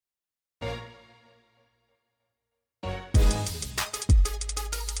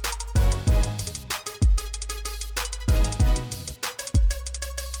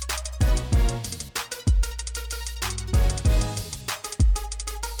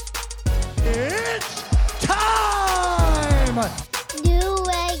money. New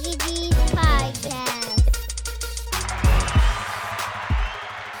Raggedy Podcast.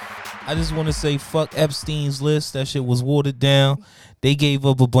 I just want to say fuck Epstein's list. That shit was watered down. They gave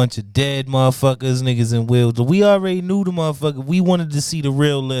up a bunch of dead motherfuckers, niggas in wheels. We already knew the motherfucker. We wanted to see the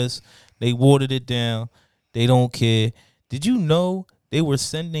real list. They watered it down. They don't care. Did you know they were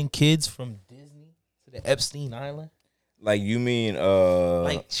sending kids from Disney to the Epstein Island? Like you mean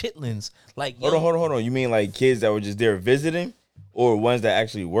Like chitlins. Like hold on. You mean like kids that were just there visiting, or ones that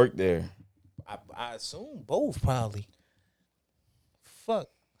actually worked there? I assume both probably. Fuck.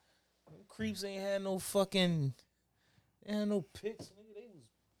 Them creeps ain't had no fucking. They had no pics, nigga. They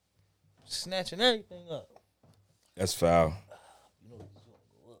was snatching everything up. That's foul. You know this gonna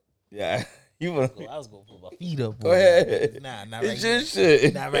go up. Yeah. You want I was gonna put my feet up. Go ahead. Nah, not It's right just now.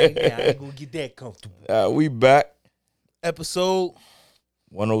 shit. Not right now. I ain't gonna get that comfortable. We back. Episode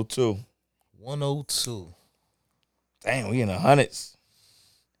 102. 102. Dang, we in the hundreds.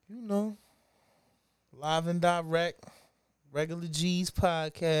 You know, live and direct, regular G's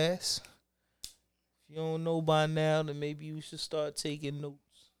podcast. If you don't know by now, then maybe you should start taking notes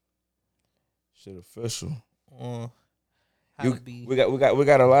Shit official. on how to be. We got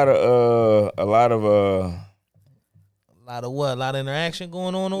a lot of A lot of what? A lot of interaction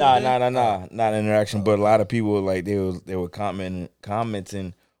going on over there? Nah. Not interaction, but a lot of people like they were commenting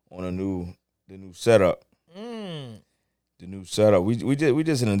on the new setup. The new setup. We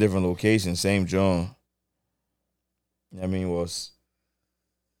just in a different location, same John. I mean,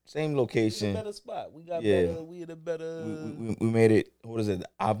 same location. Better spot. We got Yeah. better. We in a better. We made it. What is it? The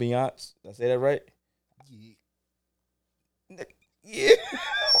ambiance. Did I say that right? Yeah.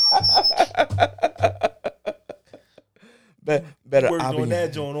 Better Worked on ambiance.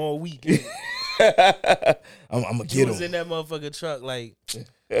 that joint all week. I'm gonna You get was him. in that motherfucking truck, like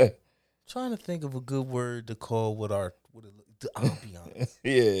trying to think of a good word to call the ambiance.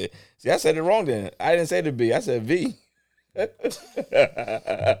 Yeah. See, I said it wrong then. I didn't say the B. I said V.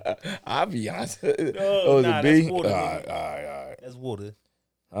 Ambiance. Oh, nah, the B? that's water. All right. That's water.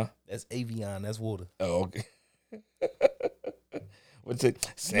 Huh? That's Avion. That's water. Oh, okay. What's it?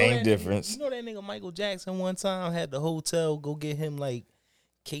 Same difference. You know that nigga Michael Jackson one time had the hotel go get him like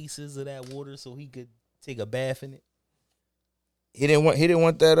cases of that water so he could take a bath in it. He didn't want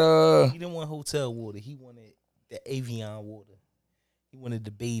that He didn't want hotel water. He wanted the Avion water. He wanted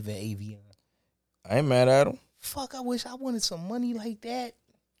to bathe in Avion. I ain't mad at him. Fuck, I wish I wanted some money like that.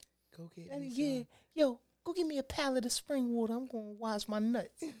 Go get Yeah. Yo, go get me a pallet of spring water. I'm gonna wash my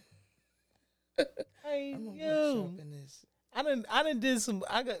nuts. Hey, yo. I done did some.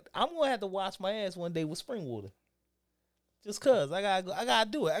 I'm gonna have to wash my ass one day with spring water. Just cause I gotta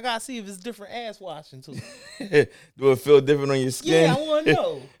do it. I gotta see if it's different ass washing too. Do it feel different on your skin? Yeah, I wanna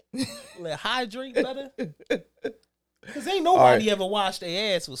know. Will it hydrate better? Cause ain't nobody ever washed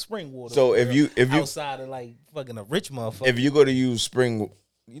their ass with spring water. So if you outside of like fucking a rich motherfucker. if you go to use spring,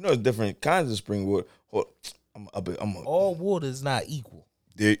 you know there's different kinds of spring water. All water is not equal.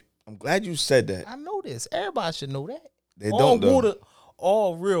 I'm glad you said that. I know this. Everybody should know that. They don't though.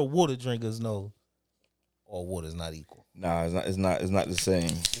 All real water drinkers know all water is not equal. Nah, it's not the same.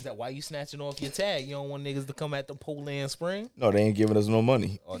 Is that why you snatching off your tag? You don't want niggas to come at the Poland Spring? No, they ain't giving us no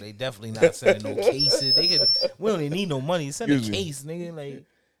money. Oh, they definitely not sending no cases. We don't even need no money. Send a case, nigga. Like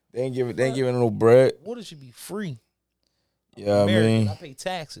They ain't giving no bread. water should be free. Yeah, American, I pay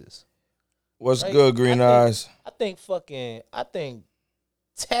taxes. What's Right? good, Green Eyes? I think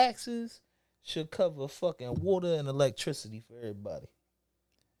taxes should cover fucking water and electricity for everybody.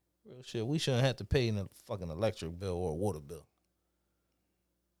 Real shit. We shouldn't have to pay a fucking electric bill or a water bill.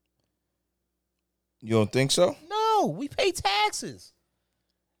 You don't think so? No, we pay taxes.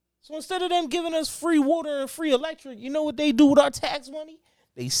 So instead of them giving us free water and free electric, you know what they do with our tax money?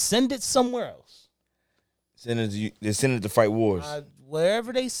 They send it somewhere else. They send it to fight wars.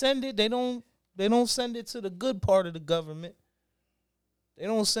 Wherever they send it, they don't send it to the good part of the government. They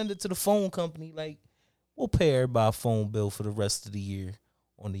don't send it to the phone company. Like, we'll pay everybody a phone bill for the rest of the year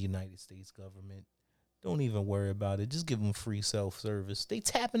on the United States government. Don't even worry about it. Just give them free self-service. They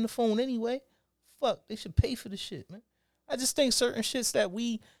tapping the phone anyway. Fuck, they should pay for the shit, man. I just think certain shits that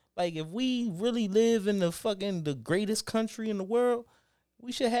like, if we really live in the greatest country in the world,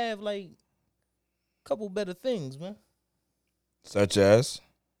 we should have, like, a couple better things, man. Such as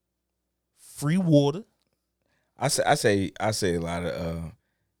free water. I say a lot of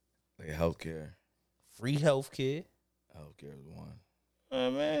like healthcare. Free healthcare. Healthcare is one.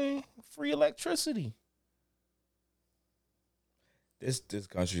 Man, free electricity. This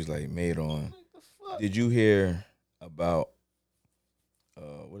country's like made on. Did you hear about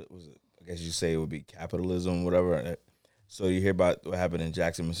what was it? I guess you say it would be capitalism, whatever. So you hear about what happened in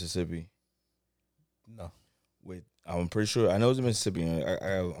Jackson, Mississippi? No. I'm pretty sure. I know it's in Mississippi.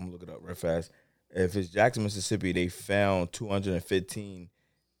 I'm gonna look it up real fast. If it's Jackson, Mississippi, they found 215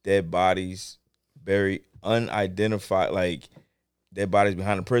 dead bodies buried, unidentified, like dead bodies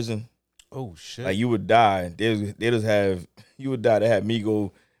behind the prison. Oh shit! Like you would die. They just have you would die. They had me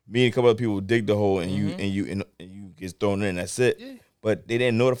and a couple other people dig the hole, and you get thrown in. That's it. Yeah. But they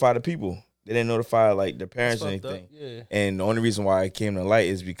didn't notify the people. They didn't notify like the parents or That's fucked anything. up. Yeah. And the only reason why it came to light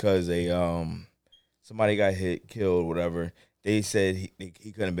is because somebody got killed, whatever. They said he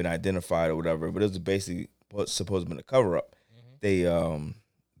couldn't have been identified or whatever, but it was basically what's supposed to have been a cover up. Mm-hmm. They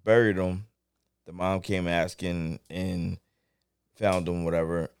buried him. The mom came asking and found him,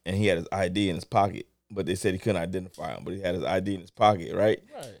 whatever, and he had his ID in his pocket. But they said he couldn't identify him, but he had his ID in his pocket, right?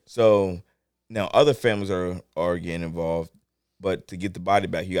 Right. So now other families are getting involved, but to get the body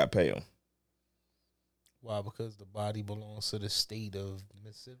back, you got to pay them. Why? Because the body belongs to the state of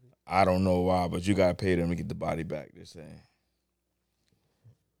Mississippi. I don't know why, but you got to pay them to get the body back. They're saying.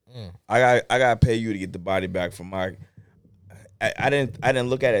 I got to pay you to get the body back from my. I didn't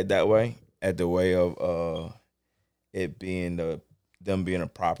look at it that way, at the way of it being them being a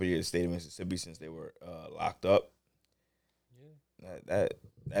property of the state of Mississippi since they were locked up. Yeah.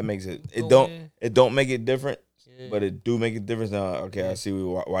 That makes it don't make it different, but it do make a difference. Now, okay, I see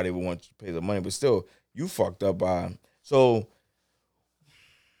why they would want you to pay the money, but still, you fucked up by so.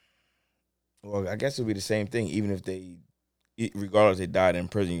 Well, I guess it would be the same thing, even if regardless they died in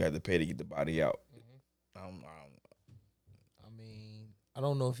prison, you have to pay to get the body out. Mm-hmm. I mean, I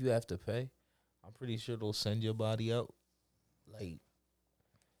don't know if you have to pay. I'm pretty sure they'll send your body out. Like,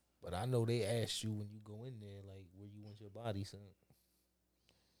 but I know they ask you when you go in there, like, where you want your body sent.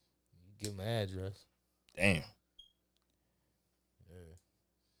 You give them an address. Damn. Yeah.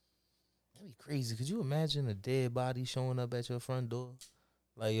 That'd be crazy. Could you imagine a dead body showing up at your front door?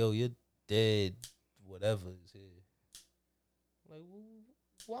 Like, yo, you're dead, whatever is here. Like,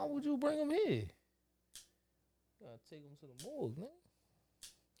 why would you bring him here? You gotta take him to the morgue, man.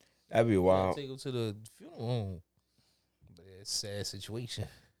 That'd be wild. Take him to the funeral home. But it's a sad situation.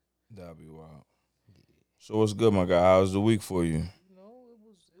 That'd be wild. Yeah. So what's good, my guy? How's the week for you? You know, it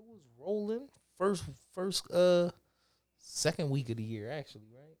was rolling. Second week of the year, actually,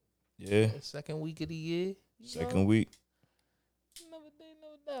 right? Yeah. Second week of the year. Second week. Never day,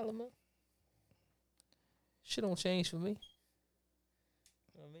 never dollar, man. Shit don't change for me.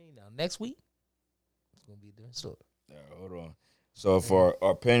 You know what I mean? Now, next week, it's going to be a different story. Yeah, hold on. So for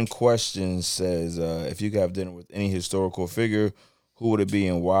our pen question says, if you could have dinner with any historical figure, who would it be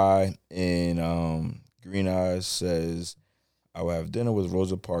and why? And Green Eyes says, I would have dinner with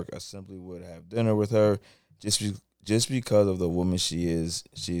Rosa Parks. I simply would have dinner with her just because of the woman she is.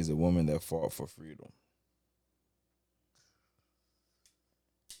 She is a woman that fought for freedom.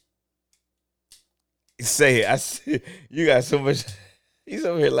 Say it. I see. You got so much. He's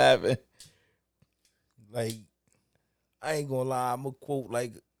over here laughing. Like, I ain't gonna lie. I'm gonna quote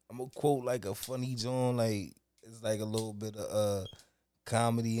like a funny joint. Like, it's like a little bit of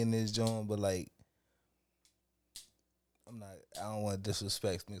comedy in this joint, but like, I don't want to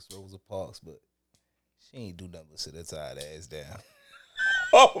disrespect Miss Rosa Parks, but she ain't do nothing but sit her tired ass down.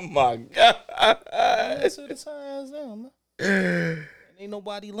 Oh my God! Sit her tired ass down, man. Ain't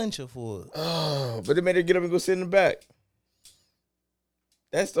nobody lynch her for it. Oh, but they made her get up and go sit in the back.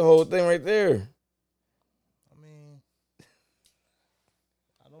 That's the whole thing right there. I mean,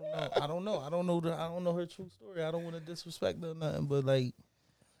 I don't know. I don't know her true story. I don't want to disrespect her or nothing, but like,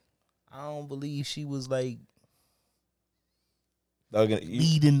 I don't believe she was like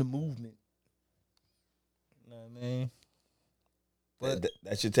leading the movement. You know what I mean? But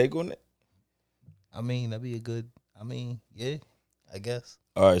that's your take on it? I mean, that'd be a good. I mean, yeah. I guess.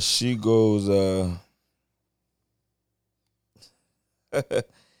 All right, she goes,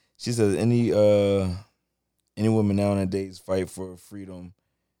 she says any woman nowadays fight for freedom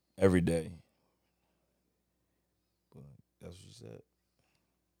every day. That's what she said.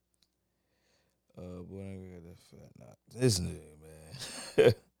 Boy, I got that fat knot. This nigga,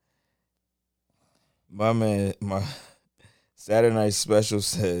 man. My Saturday Night Special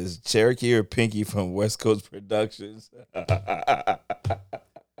says Cherokee or Pinky from West Coast Productions.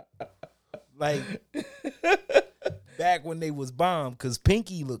 Like back when they was bombed, cause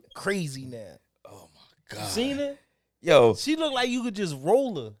Pinky look crazy now. Oh my God! You seen it? Yo, she looked like you could just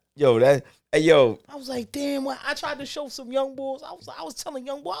roll her. Yo, I was like, damn. I tried to show some young boys. I was telling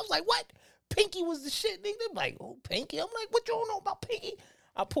young boys, I was like, what? Pinky was the shit. They like, oh, Pinky. I'm like, what you don't know about Pinky?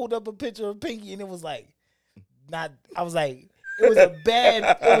 I pulled up a picture of Pinky, and it was like, not. I was like. It was a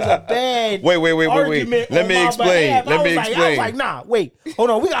bad. Wait. argument Let on me my explain. behalf. Let me I was explain. like, nah, wait, hold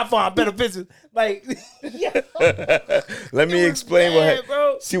on. We gotta find better pictures. Like, Let me was explain bad,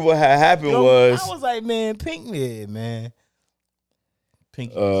 bro. See what had happened yo, was. I was like, man, Pinky, man.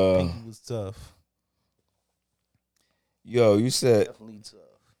 Pinky was tough. Yo, you said Definitely tough.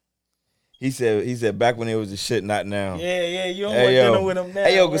 he said back when it was the shit, not now. Yeah, you don't Hey, want yo. dinner with him now.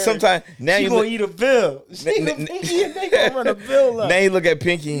 Hey yo, because word. sometimes now She you gonna look, eat a bill. Pinky and they gonna run a bill up. now you look at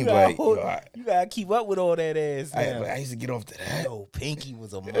Pinky and You he gotta, like, yo, you gotta keep up with all that ass now. I used to get off to that. Yo, Pinky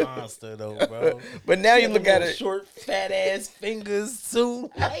was a monster though, bro. But now She you had look them at little it. short, fat ass fingers too.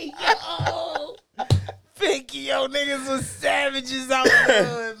 Like, yo, Pinky, yo, niggas was savages out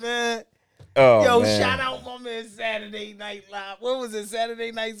there, man. Oh, Yo, man. shout out my man Saturday Night Live. What was it?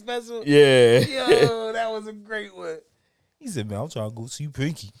 Saturday Night Special? Yeah. Yo, that was a great one. He said, man, I'm trying to go see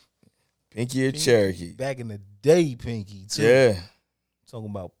Pinky. Pinky or Cherokee. Back in the day, Pinky, too. Yeah. Talking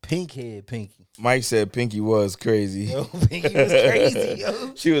about pink head Pinky. Mike said Pinky was crazy. Yo, Pinky was crazy,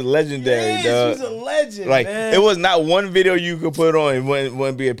 yo. She was legendary, Yeah, dog. she was a legend, Like man. it was not one video you could put on and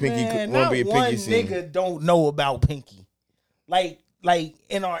wouldn't be a Pinky. Man, Wouldn't not be a one Pinky scene. nigga don't know about Pinky. Like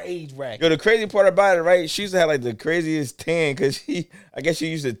in our age bracket. Yo, the crazy part about it, right? She used to have like the craziest tan because I guess she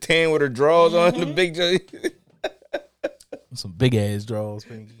used to tan with her drawers on the big joint. Some big ass draws,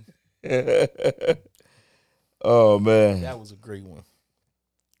 Pinky. Oh man. That was a great one.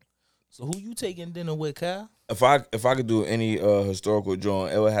 So who you taking dinner with, Kyle? If I could do any historical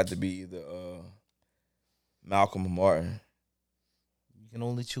drawing, it would have to be either Malcolm or Martin. You can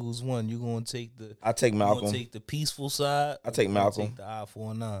only choose one. You're gonna take the I take Malcolm. You gonna take the peaceful side. I take or you gonna Malcolm. Take the eye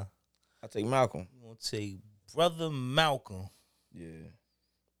for an eye. I take Malcolm. You gonna take brother Malcolm. Yeah.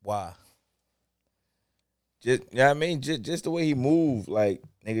 Why? Just I mean, just the way he moved, like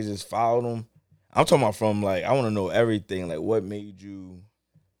niggas just followed him. I'm talking about from like I want to know everything. Like what made you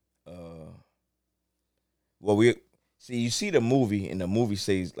well we see you see the movie and the movie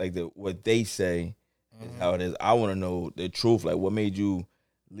says like what they say is how it is. I want to know the truth. Like what made you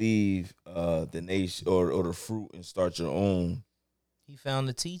leave the nation or the fruit and start your own? He found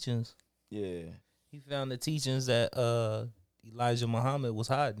the teachings. Yeah. He found the teachings that Elijah Muhammad was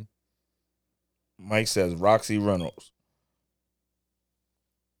hiding. Mike says Roxy Reynolds.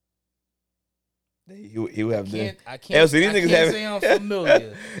 He would have been. I can't, so these I niggas can't haven't- say I'm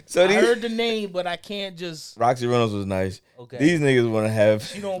familiar. So I heard the name, but I can't just. Roxy Reynolds was nice. Okay. These niggas want to have.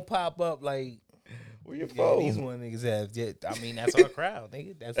 She don't pop up like. Where your Yeah, phone? these one niggas have. Yeah, I mean, that's our crowd,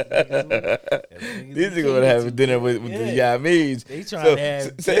 nigga. That's what niggas These niggas want to have dinner with the Yamees. They trying to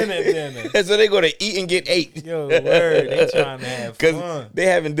have dinner. So they go to eat and get ate. Yo, word. They trying to have Because fun. they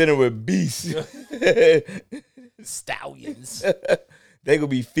having dinner with beasts. Stallions. They gonna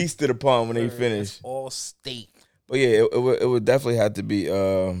be feasted upon when they Word. finish. That's all steak. But yeah, it would definitely have to be it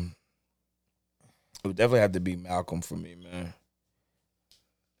would definitely have to be Malcolm for me, man.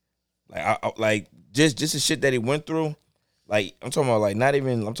 Like I like just the shit that he went through. Like I'm talking about like not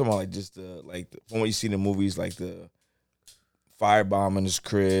even I'm talking about like just from what you see in the movies, like the firebomb in his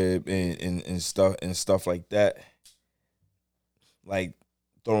crib and stuff like that. Like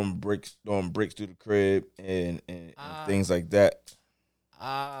throwing bricks through the crib and things like that.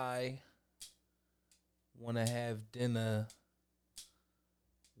 I want to have dinner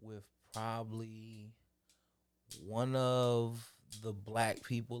with probably one of the black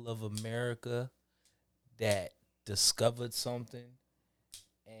people of America that discovered something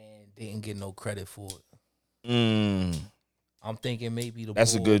and didn't get no credit for it. I'm thinking maybe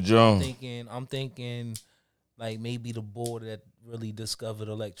That's boy, a good job. I'm thinking like maybe the boy that really discovered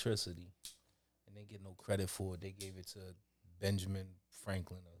electricity and they get no credit for it. They gave it to Benjamin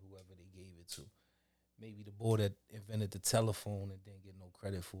Franklin or whoever they gave it to. Maybe the boy that invented the telephone and didn't get no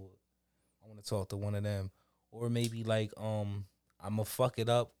credit for it. I want to talk to one of them. Or maybe like I'ma fuck it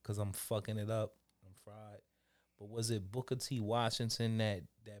up because I'm fucking it up. I'm fried. But was it Booker T. Washington that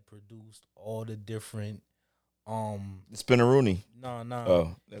produced all the different Spinneroonie. No.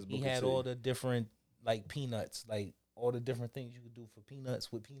 Oh, that's he Booker had T. all the different like peanuts, like all the different things you could do for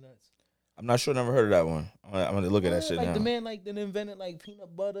peanuts with peanuts. I'm not sure. Never heard of that one. I'm gonna look at that shit like now. the man like that invented like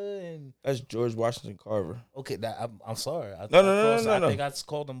peanut butter and That's George Washington Carver. okay. I'm sorry. No. I think I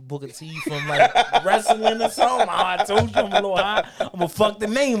called him Booker T from like wrestling or something. I told you I'm a little high. I'm gonna fuck the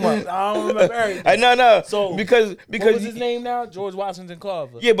name up. I don't remember everything. No. So because what was his name now? George Washington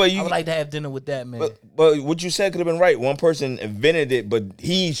Carver. Yeah, but I would like to have dinner with that man. But what you said could have been right. One person invented it, but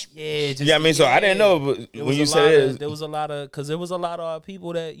he's I mean, so I didn't know. But when you said it, there was a lot of our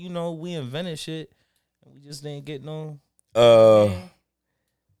people that we invented shit and we just didn't get no.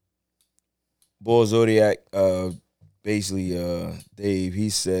 Bull Zodiac, basically, Dave, he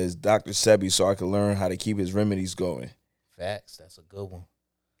says, Dr. Sebi, so I can learn how to keep his remedies going. Facts. That's a good one.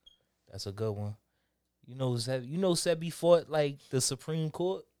 That's a good one. Sebi fought like the Supreme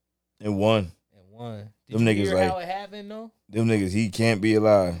Court And won. and won. Did Them you niggas hear like- how it happened though? Them niggas, he can't be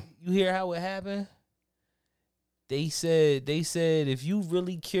alive. You hear how it happened? They said if you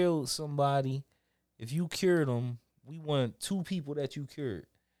really killed somebody, if you cured them, we want 2 people that you cured.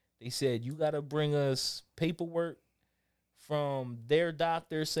 They said you got to bring us paperwork from their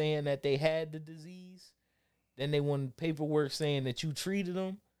doctor saying that they had the disease. Then they want paperwork saying that you treated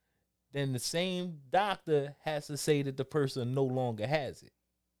them. Then the same doctor has to say that the person no longer has it.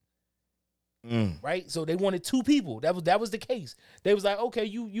 Right? So they wanted 2 people. That was the case. They was like, okay,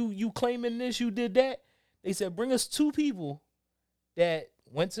 you claiming this, you did that. They said, bring us 2 people that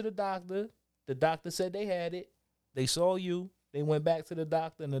went to the doctor. The doctor said they had it. They saw you. They went back to the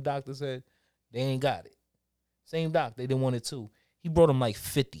doctor, and the doctor said they ain't got it. Same doctor. They didn't want it 2. He brought them like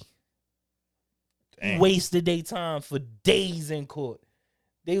 50. Damn. He wasted their time for days in court.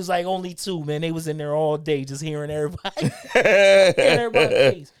 They was like only 2, man. They was in there all day just hearing everybody. Hearing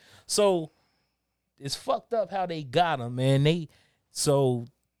everybody's case. So it's fucked up how they got him, man. They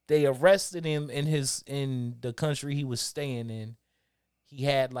arrested him in the country he was staying in. He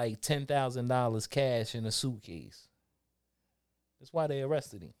had like $10,000 cash in a suitcase. That's why they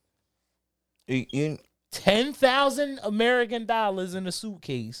arrested him. 10,000 American dollars in a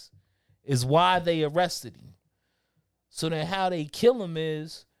suitcase is why they arrested him. So then how they kill him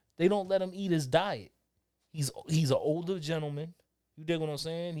is they don't let him eat his diet. He's an older gentleman. You dig what I'm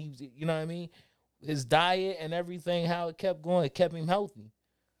saying? You know what I mean? His diet and everything, how it kept going, it kept him healthy.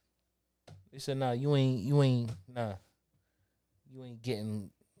 They said, nah, you ain't getting,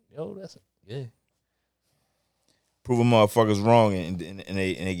 that's it. Yeah. Proving motherfuckers wrong and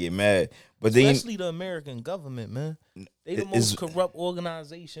they get mad. But Especially the American government, man. They the most corrupt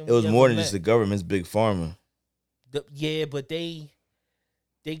organization. It was more than just the government's big pharma. Yeah, but they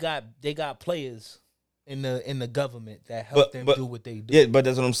got players in the government that help them do what they do. Yeah, but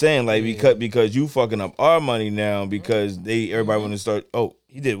that's what I'm saying. Like because you fucking up our money now because everybody want to start. Oh,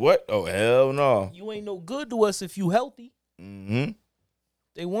 he did what? Oh, hell no. You ain't no good to us if you healthy. Mm-hmm.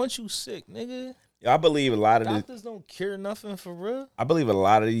 They want you sick, nigga. I believe a lot of doctors don't cure nothing for real. I believe a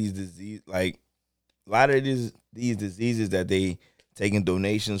lot of these diseases, these diseases that they taking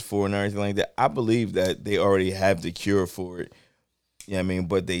donations for and everything like that. I believe that they already have the cure for it. You know what I mean?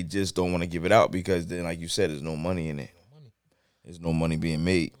 But they just don't want to give it out because then, like you said, there's no money in it. There's no money being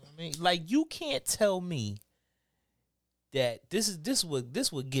made. I mean, like you can't tell me that this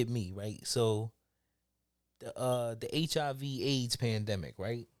would get me right. So the HIV/AIDS pandemic,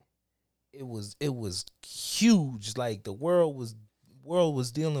 right? It was huge. Like the world was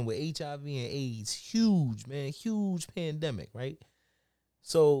dealing with HIV and AIDS. Huge, man. Huge pandemic, right?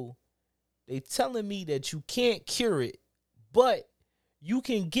 So they telling me that you can't cure it, but you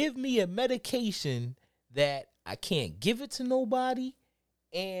can give me a medication that I can't give it to nobody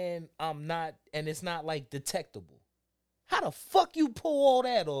and it's not like detectable. How the fuck you pull all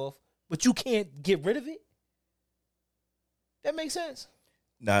that off, but you can't get rid of it? That makes sense?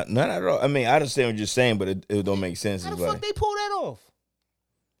 Not at all. I mean, I understand what you're saying, but it don't make sense. How the fuck they pull that off?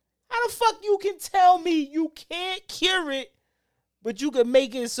 How the fuck you can tell me you can't cure it, but you can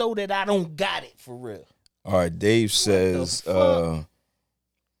make it so that I don't got it for real? All right, Dave says,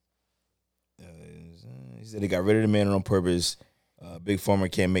 he said they got rid of the man on purpose. Big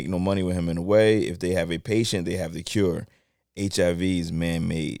Pharma can't make no money with him in a way. If they have a patient, they have the cure. HIV is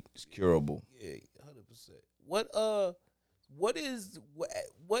man-made. It's curable. Yeah, 100%. What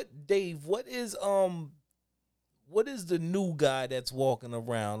is the new guy that's walking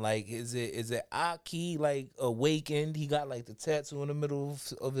around? Like, is it Aki, like, awakened? He got, like, the tattoo in the middle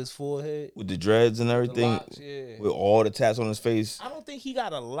of his forehead. With the dreads and everything? Locks, yeah. With all the tats on his face? I don't think he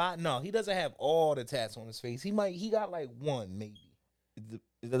got a lot. No, he doesn't have all the tats on his face. He got, like, one, maybe.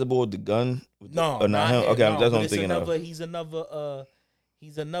 Is that the boy with the gun? No. Not him? Okay, no, that's what I'm thinking of. He's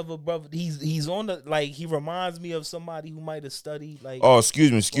another brother. He's on the, like, he reminds me of somebody who might have studied, like. Oh,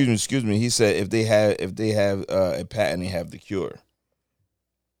 excuse me. He said if they have a patent, they have the cure.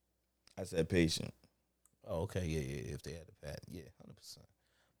 I said patient. Oh, okay, yeah. If they had a patent, yeah, 100%.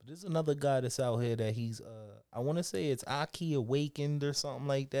 But there's another guy that's out here that he's I want to say it's Aki Awakened or something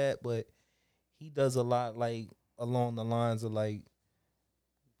like that, but he does a lot like along the lines of like,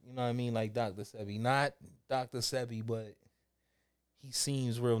 you know what I mean, like Dr. Sebi, not Dr. Sebi, but he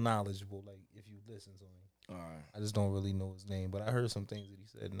seems real knowledgeable. Like if you listen to him, all right. I just don't really know his name, but I heard some things that he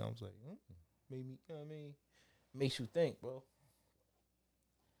said, and I was like, maybe, you know what I mean, makes you think, bro.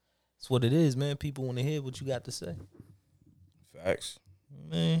 That's what it is, man. People want to hear what you got to say. Facts.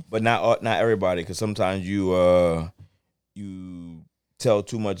 Man. But not everybody, because sometimes you tell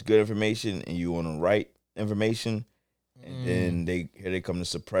too much good information and you want to write information, and then they come to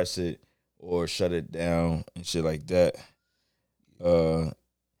suppress it or shut it down and shit like that.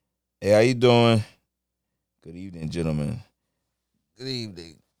 Hey, how you doing? Good evening, gentlemen. Good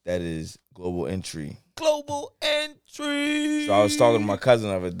evening. That is Global Entry. Global Entry. So I was talking to my cousin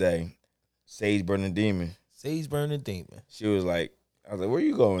the other day, Sage Burning Demon. Sage Burning Demon. She was like, I was like, where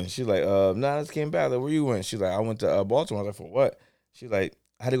you going? She's like, nah, I just came back. Like, where you went? She's like, I went to Baltimore. I was like, for what? She's like,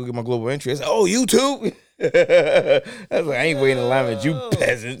 I had to go get my Global Entry. I said, oh, you too? I was like, I ain't waiting in line with you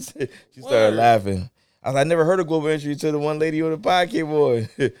peasants. She started laughing. I was like, I never heard of Global Entry until the one lady on the podcast boy.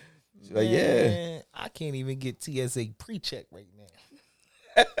 She's like, yeah. I can't even get TSA pre-check right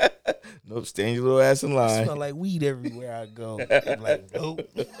now. Nope, stand your little ass in line. Smell like weed everywhere I go. I'm like, nope.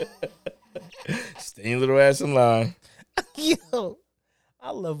 Stand your little ass in line. Yo,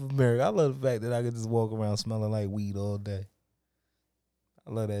 I love America. I love the fact that I can just walk around smelling like weed all day.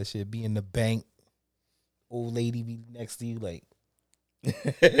 I love that shit. Be in the bank, old lady be next to you like yeah,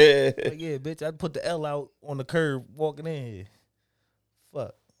 bitch, I put the L out on the curb walking in here.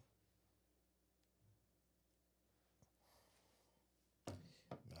 Fuck.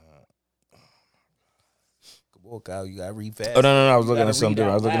 Walk out, you gotta read fast. Oh no, I was looking at something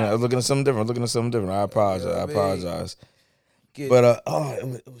different. I was looking at something different. I apologize. But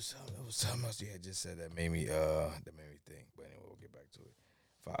it was something else you had just said that made me think. But anyway, we'll get back to it.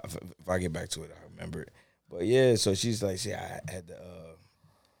 If I get back to it, I remember it. But yeah, so she's like, she had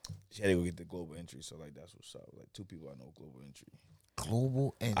to go get the Global Entry. So like that's what's up. Like 2 people I know Global Entry.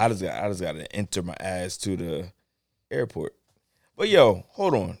 Global Entry. I just got to enter my ass to the airport. But yo,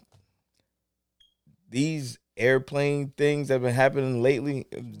 hold on. These airplane things that have been happening lately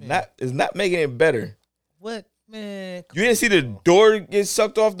is not making it better. What, man? You didn't see the door get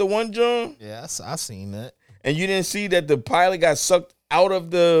sucked off the one drum? Yeah, I seen that. And you didn't see that the pilot got sucked out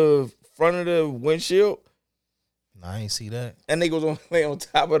of the front of the windshield? No, I ain't see that. And they goes on lay on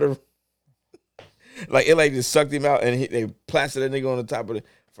top of the like it like just sucked him out and they plastered that nigga on the top of it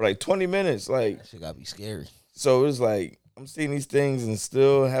for like 20 minutes. Like That shit gotta be scary. so it's like I'm seeing these things and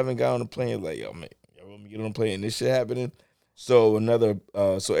still haven't got on the plane. Like, yo, man, let me get on the plane and this shit happening. So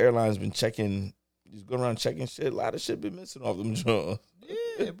so airlines been checking, just going around checking shit. A lot of shit been missing off them joints.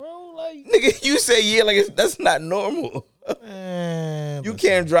 Yeah, bro. Like, Nigga, you say yeah, like that's not normal. man, You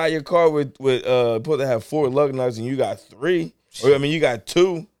can't drive your car with supposed to have 4 lug nuts and you got 3. Or I mean you got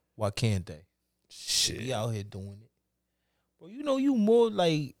 2. why can't they? Shit. We out here doing it. Well, you know, you more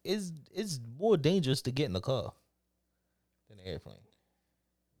like it's more dangerous to get in the car than the airplane.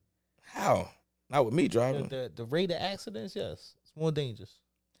 How? Not with me driving. The rate of accidents, yes, it's more dangerous.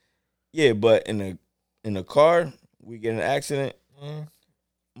 Yeah, but in the car, we get in an accident,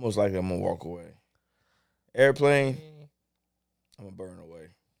 most likely I'm gonna walk away. Airplane, I'm gonna burn away.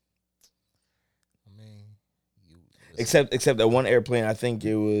 I mean, Except that one airplane, I think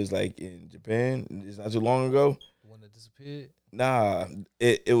it was like in Japan. It's not too long ago. the one that disappeared. Nah,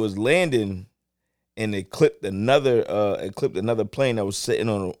 it was landing, and it clipped another plane that was sitting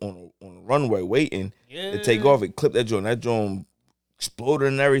on a runway waiting to take off. It clipped that joint. That joint exploded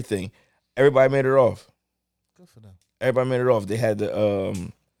and everything. Everybody made it off. Good for them. Everybody made it off. They had Good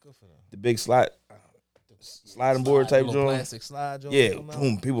for them. the big sliding board type joint. Plastic slide joint. Yeah,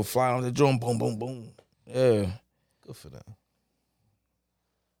 boom. People fly on the joint. Boom, boom, boom. Yeah. Good for them.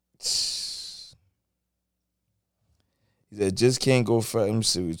 He said, just can't go fast. Let me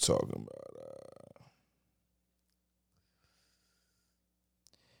see what we're talking about.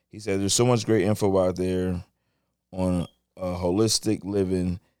 He said, there's so much great info out there on holistic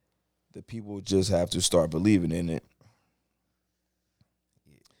living that people just have to start believing in it.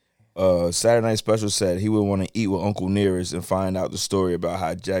 Saturday Night Special said he would want to eat with Uncle Nearest and find out the story about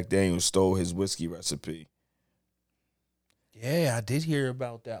how Jack Daniels stole his whiskey recipe. Yeah, I did hear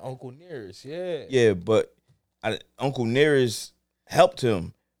about that. Uncle Nearest, yeah. Yeah, but Uncle Nearest helped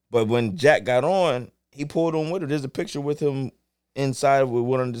him. But when Jack got on, he pulled him with her. There's a picture with him inside with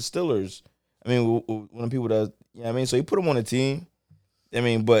one of the distillers. I mean, one of the people that, you know what I mean? So he put him on the team. I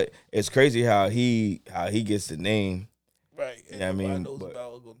mean, but it's crazy how he gets the name. Right. Yeah, I mean, knows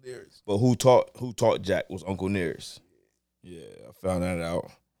about Uncle Nearest. But who taught Jack was Uncle Nearest. Yeah, I found that out.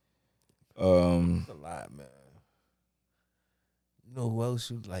 It's a lot, man. You know who else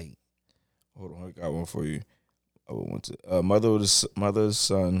you like? Hold on, I got one for you. I went to mother's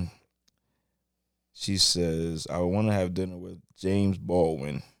son. She says, I want to have dinner with James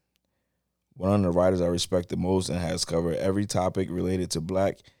Baldwin, one of the writers I respect the most and has covered every topic related to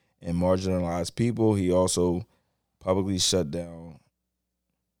black and marginalized people. He also publicly shut down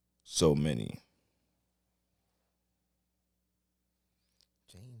so many.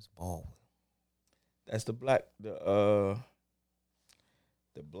 James Baldwin. That's the black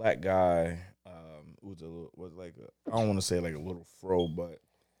guy. Was like I don't want to say like a little fro, but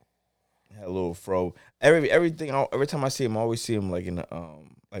had a little fro. Every time I see him, I always see him like in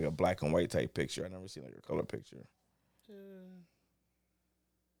like a black and white type picture. I never see like a color picture.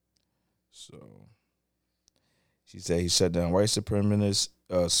 So she said he shut down white supremacists.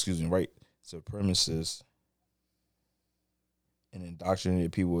 White supremacists and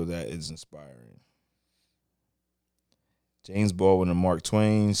indoctrinated people that is inspiring. James Baldwin and Mark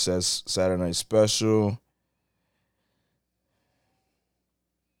Twain says Saturday Night Special.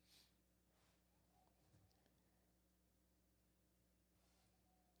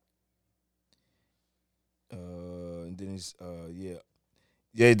 And then he's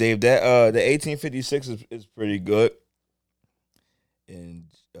Dave. That the 1856 is pretty good, and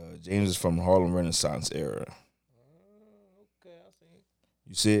James is from Harlem Renaissance era. Okay, I see.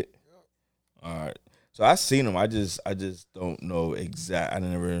 You see it? Yep. All right. So I seen him. I just don't know I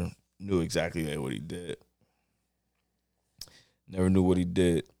never knew exactly like what he did. Never knew what he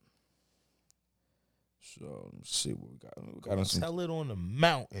did. So let's see what we got. We got him some. Tell It on the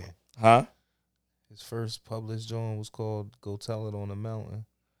Mountain. Huh? His first published joint was called Go Tell It on the Mountain.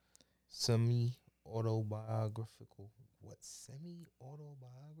 Semi-autobiographical. What?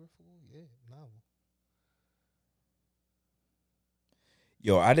 Semi-autobiographical? Yeah, novel.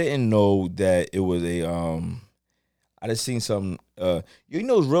 Yo, I didn't know that it was a I just seen some you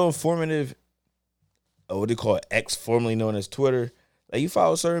know it's real informative. What they call it, X, formerly known as Twitter. Like you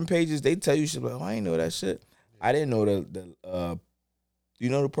follow certain pages, they tell you shit like, oh, I ain't know that shit. I didn't know the you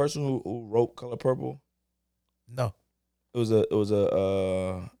know the person who wrote Color Purple? No. It was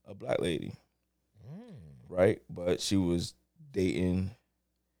a black lady. Right? But she was dating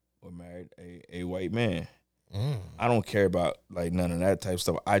or married a white man. I don't care about like none of that type of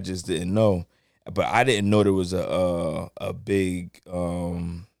stuff. I just didn't know, but I didn't know there was a big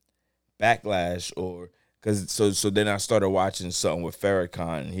backlash or because so then I started watching something with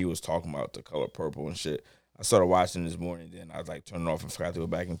Farrakhan and he was talking about the Color Purple and shit. I started watching this morning, then I was like turning off and forgot to go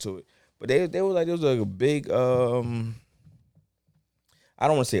back into it. But they were like there was like a big I don't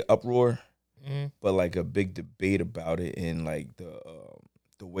want to say uproar, but like a big debate about it and like the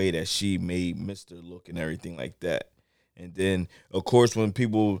way that she made Mr. look and everything like that. And then, of course, when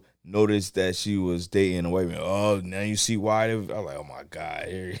people noticed that she was dating a white man, oh, now you see why. I was like, oh, my God,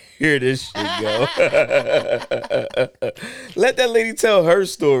 here this shit go. Let that lady tell her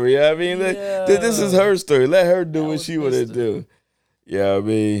story. I mean, this is her story. Let her do what she want to do. Yeah, I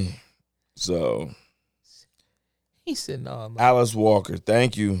mean, so. He said, no, man. Alice Walker,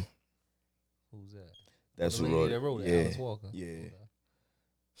 thank you. Who's that? That's the who lady that wrote it, yeah. Alice Walker. Yeah. Okay.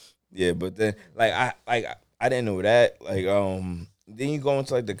 Yeah, but then I didn't know that. Like then you go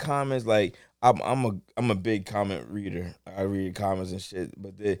into like the comments. Like I'm a big comment reader. I read comments and shit.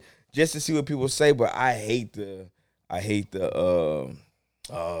 But just to see what people say. But I hate the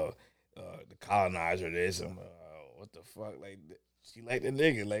colonizer. This and what the fuck? Like she like the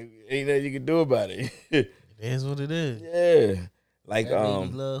nigga. Like ain't nothing you can do about it. It is what it is. Yeah. Like that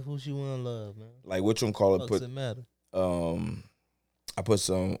lady love who she wanna love, man. Like which one call it put it matter. I put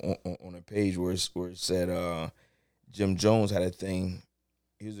some on a page where it said Jim Jones had a thing.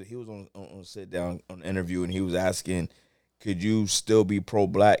 He was on sit down on an interview and he was asking, could you still be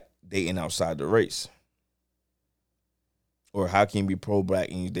pro-black dating outside the race? Or how can you be pro-black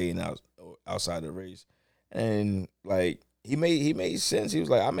and you dating outside the race? And like he made sense. He was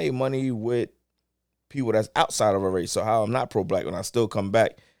like, I made money with people that's outside of a race. So how I'm not pro-black when I still come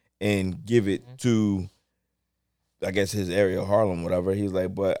back and give it to, I guess, his area, Harlem, whatever. He's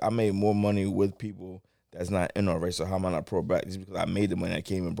like, but I made more money with people that's not in our race. So how am I not pro-black? Just because I made the money, I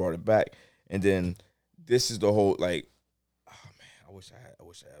came and brought it back. And then this is the whole like, oh man, I wish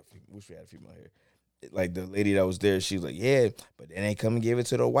we had a female here. Like the lady that was there, she was like, yeah, but then they come and give it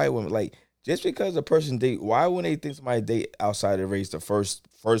to the white woman. Like just because a person date, why when they think somebody date outside the race, the first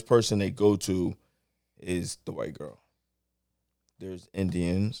person they go to is the white girl. There's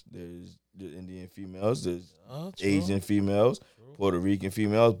Indians, there's Indian females, there's Asian females, Puerto Rican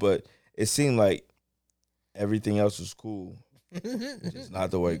females, but it seemed like everything else was cool, just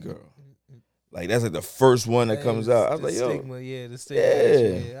not the white girl. Like that's like the first one that comes out. I was like, yo, stigma, the stigma.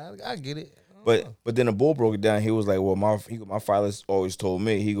 Yeah, I get it. But then the bull broke it down. He was like, well, my father always told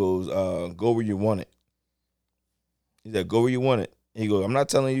me. He goes, go where you want it. He said, go where you want it. He goes, I'm not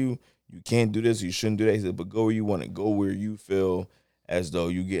telling you you can't do this, or you shouldn't do that. He said, but go where you want it. Go where you feel as though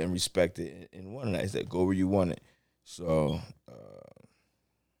you getting respected and wanting that. He said, go where you want it. So,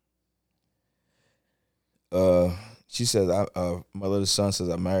 uh, she says, my little son says,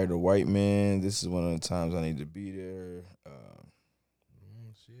 I married a white man. This is one of the times I need to be there.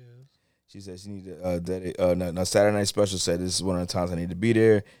 She is. She said she need to, no, Saturday Night Special said, this is one of the times I need to be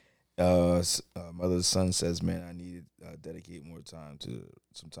there. My little son says, man, I need to dedicate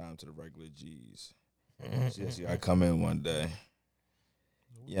some time to the regular G's. She said, I come in one day.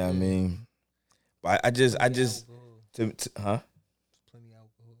 Yeah, I mean, but I just, huh? Plenty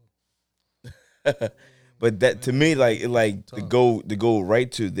alcohol. But that to me, like to go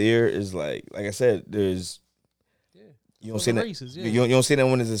right to there is like I said, there's you don't say that races, you don't say that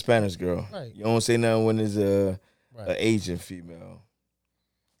when it's a Spanish girl, right? You don't say that when it's a Asian female.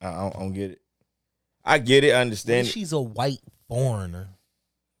 I don't get it. I get it. I understand. She's a white foreigner.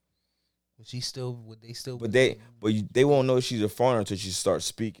 Would they still? But they won't know she's a foreigner until she starts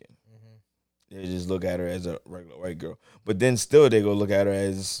speaking. Mm-hmm. They just look at her as a regular white girl. But then still they go look at her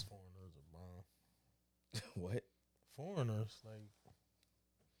as foreigners are bomb. What? Foreigners, like,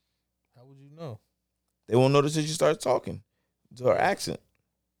 how would you know? They won't notice until she starts talking to her accent.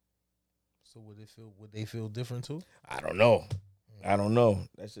 So would they feel different too? I don't know. I don't know.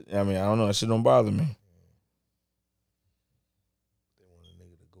 I don't know. That shit don't bother me. They want a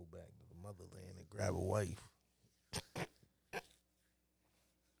nigga to go back to the motherland and grab a wife.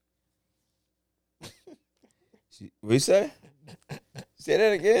 What you say? Say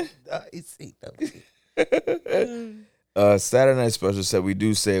that again. Saturday Night Special said we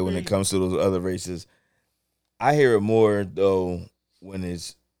do say when it comes to those other races. I hear it more though when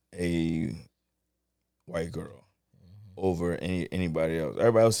it's a white girl over anybody else.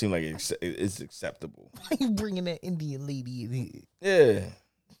 Everybody else seems like it's acceptable. Why you bringing that Indian lady in here? Yeah.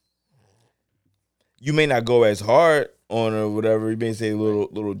 You may not go as hard on her, whatever. You may say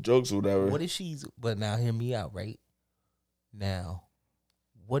little jokes or whatever. What if she's? But now, hear me out, right? Now,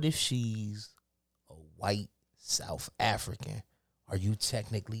 what if she's a white South African? Are you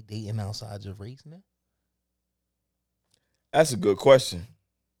technically dating outside your race now? That's a good question.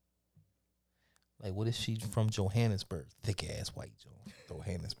 Like, what if she's from Johannesburg? Thick ass white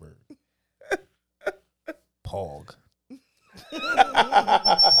Johannesburg. Pog.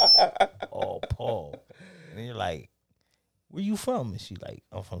 Oh, Paul. And you're like, where you from? And she like,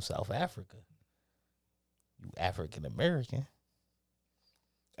 I'm from South Africa. You African American.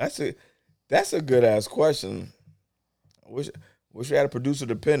 That's a good ass question. I wish we had a producer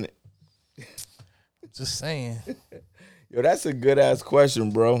dependent. Just saying. Yo, that's a good ass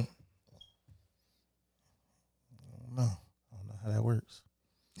question, bro. I don't know how that works.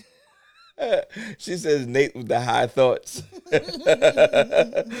 She says Nate with the high thoughts. But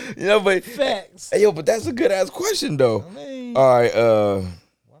facts. Hey, yo, but that's a good ass question though. I mean, all right,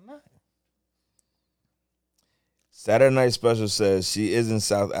 why not? Saturday Night Special says she isn't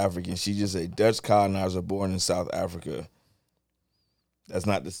South African. She's just a Dutch colonizer born in South Africa. That's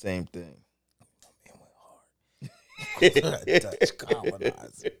not the same thing. Dutch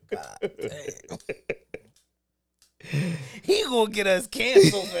colonizer. God damn. He gonna get us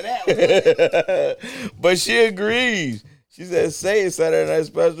canceled for that one. But she agrees. She said, say it, Saturday Night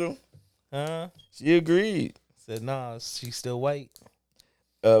Special. Huh? She agreed. Said, nah, she's still white.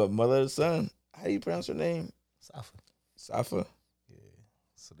 Mother of the son. How do you pronounce her name? Safa. Yeah.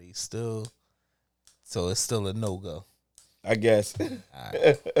 So it's still a no-go. I guess.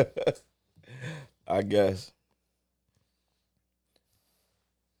 Right. I guess.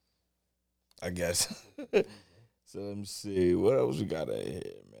 So let me see. What else we got out here,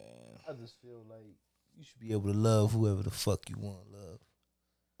 man? I just feel like you should be able to love whoever the fuck you want to love.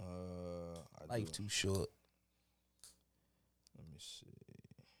 Life too short. Let me see.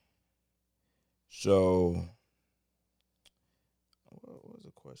 So, what was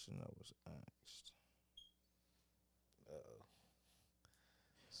the question that was asked?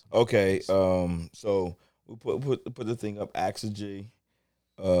 Okay. So we put the thing up. Ask a G.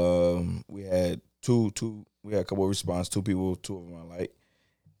 We had we had a couple of responses. Two people, two of them I like.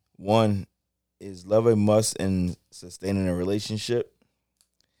 One is love a must in sustaining a relationship,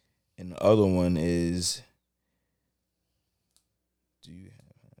 and the other one is, do you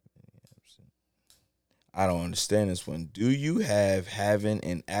have any absent? I don't understand this one. Do you have having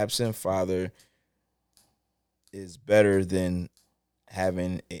an absent father is better than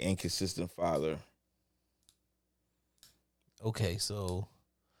having an inconsistent father? Okay, so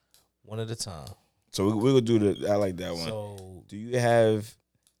one at a time. So we'll do I like that one. So, do you have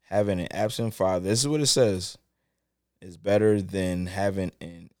having an absent father? This is what it says. Is better than having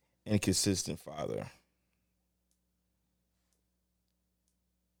an inconsistent father.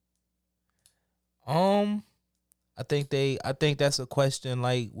 I think that's a question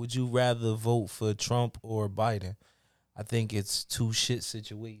like, would you rather vote for Trump or Biden? I think it's two shit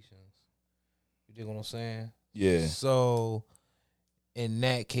situations. You dig what I'm saying? Yeah. So in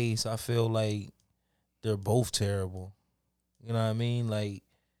that case, I feel like they're both terrible. You know what I mean? Like,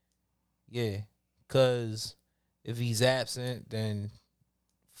 yeah, cause if he's absent, then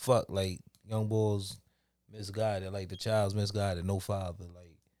fuck, like young boy's misguided, like the child's misguided, no father,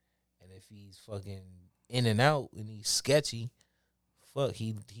 like, and if he's fucking in and out and he's sketchy, fuck,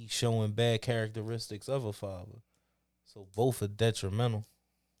 he's showing bad characteristics of a father. So both are detrimental.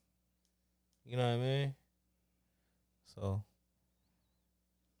 You know what I mean? So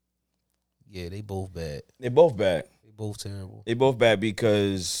yeah, they both bad. They both bad. They both terrible. They both bad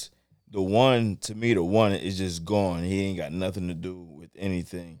because the one, to me, the one is just gone. He ain't got nothing to do with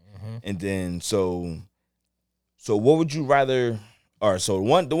anything. Mm-hmm. And then so what would you rather? All right, so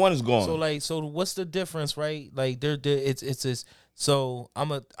the one is gone. So what's the difference, right? Like it's this. So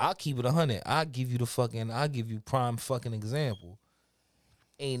I'll keep it 100. I'll give you prime fucking example.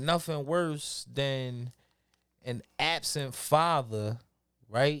 Ain't nothing worse than an absent father,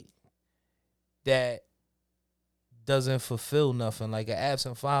 right? That doesn't fulfill nothing. Like an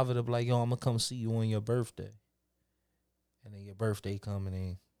absent father to be like, yo, I'm gonna come see you on your birthday. And then your birthday coming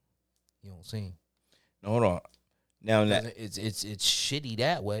in, you don't see him. No, hold on. Now that It's shitty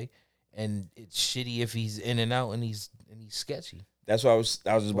that way, and it's shitty if he's in and out and he's sketchy. that's what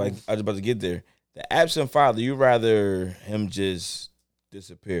I was about to get there. The absent father, you rather him just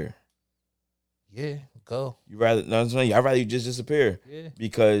disappear. Yeah, go. You rather no, I'm saying, I'd rather you just disappear. Yeah,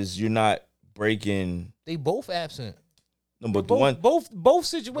 Because you're not breaking. they both absent. No, but Both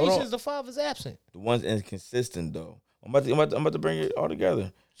situations, the father's absent. the one's inconsistent though. I'm about to bring it all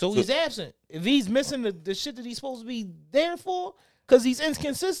together. So he's absent. If he's missing the shit that he's supposed to be there for, because he's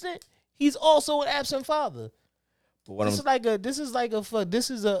inconsistent, he's also an absent father. But what This is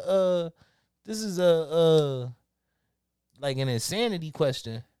a like an insanity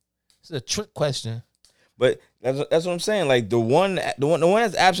question. It's a trick question. But that's what I'm saying. Like the one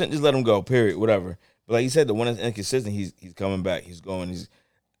that's absent, just let him go. Period. Whatever. But like you said, the one that's inconsistent, he's coming back. He's going.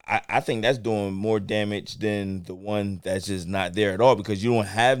 I think that's doing more damage than the one that's just not there at all, because you don't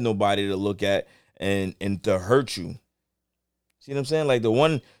have nobody to look at and to hurt you. See what I'm saying? Like the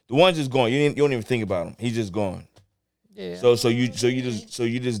one's just gone. You don't even think about him. He's just gone. Yeah. So you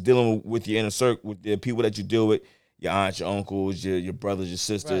just dealing with your inner circle, with the people that you deal with, your aunts, your uncles, your brothers, your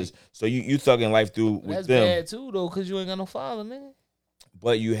sisters. Right. So you thugging life through with that's them. That's bad too though, because you ain't got no father, nigga.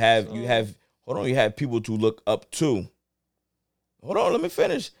 But you have you have people to look up to. Hold on, let me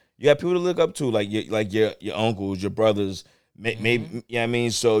finish. You have people to look up to, like your uncles, your brothers, maybe. Yeah, I mean,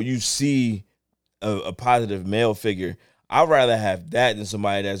 so you see a positive male figure. I'd rather have that than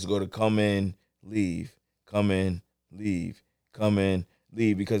somebody that's going to come in, leave, come in, leave, come in,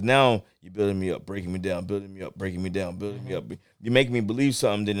 leave. Because now you're building me up, breaking me down, building me up, breaking me down, building me up. You make me believe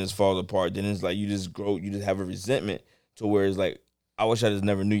something, then it falls apart. Then it's like you just grow, you just have a resentment to where it's like, I wish I just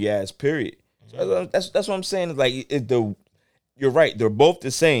never knew your ass. Period. So that's what I'm saying. It's like you're right. They're both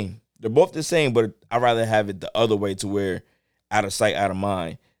the same. But I'd rather have it the other way, to where out of sight, out of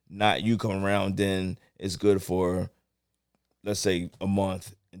mind. Not you come around, then it's good for, let's say, a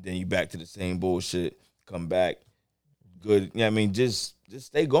month, and then you back to the same bullshit. Come back, good. Yeah, I mean, just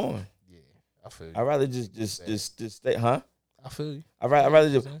stay going. Yeah, I feel you. I'd rather just stay, huh? I feel you. I'd rather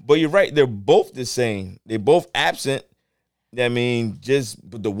just. But you're right. They're both the same. They're both absent. I mean,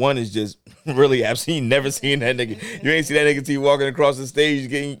 but the one is just really absent. You never seen that nigga. You ain't seen that nigga till you walking across the stage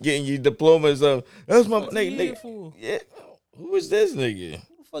getting your diploma or something. That's my nigga. Yeah. Who is this nigga?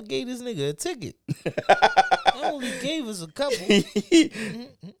 Who the fuck gave this nigga a ticket? He only gave us a couple.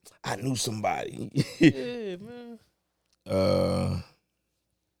 I knew somebody. Yeah, man.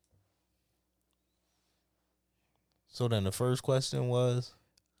 So then the first question was,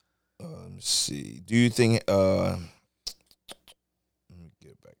 let me see. Do you think let me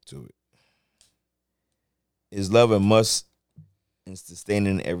get back to it. Is love a must in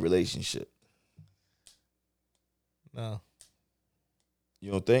sustaining a relationship? No.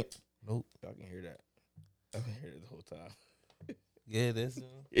 You don't think? Nope. I can hear that. I can hear it the whole time. Yeah, that's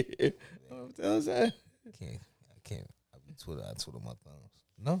yeah. I can't. I twiddle my thumbs.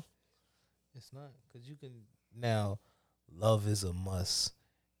 No, it's not, because you can now. Love is a must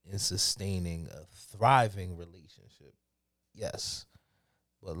in sustaining a thriving relationship. Yes,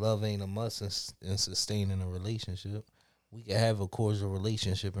 but love ain't a must in sustaining a relationship. We can have a cordial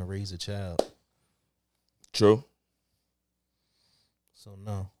relationship and raise a child. True. So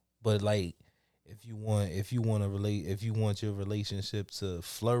no, but like, if you want your relationship to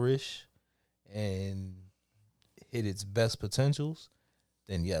flourish and hit its best potentials,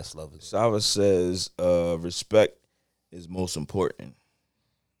 then yes, love is. Sava says respect is most important.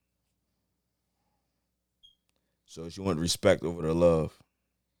 So she want respect over the love.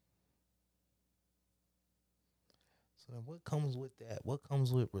 So then what comes with that? What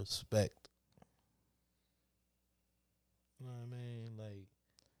comes with respect? You know what I mean? Like,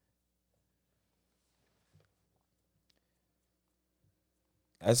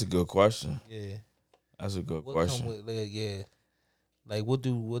 That's a good question. yeah. That's a good What question. come with yeah. Like what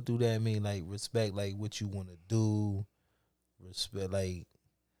do that mean? Like respect, like what you want to do, respect, like,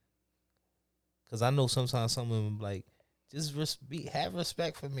 cause I know sometimes some of them like just have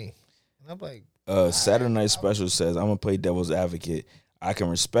respect for me, and I'm like, Saturday Night Special says, I'm gonna play devil's advocate. I can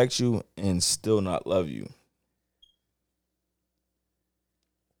respect you and still not love you.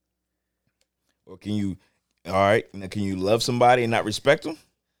 Or can you, all right, now can you love somebody and not respect them?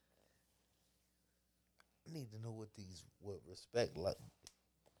 I need to know what respect like.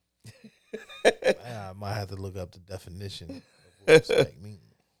 I might have to look up the definition of what respect means.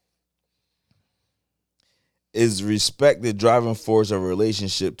 Is respect the driving force of a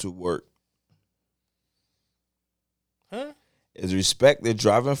relationship to work? Huh? Is respect the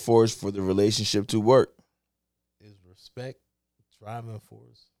driving force for the relationship to work? Is respect driving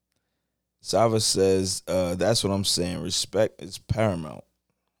force? Sava says, that's what I'm saying. Respect is paramount.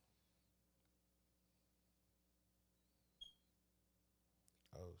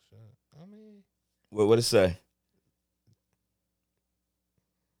 Oh shit! I mean, What it say?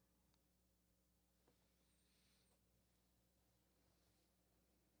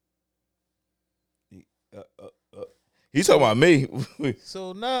 He's talking about me.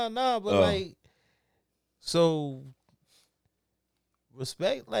 so nah, but Oh. like, so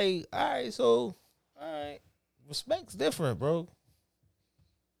respect, like, all right, respect's different, bro.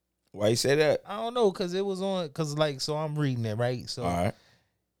 Why you say that? I don't know, cause it was on, cause like, so I'm reading it right, so All right.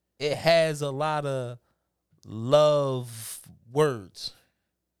 it has a lot of love words,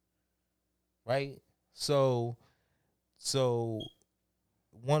 right? So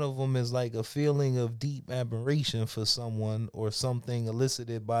one of them is like a feeling of deep admiration for someone or something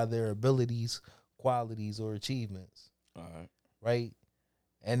elicited by their abilities, qualities, or achievements, All right. right?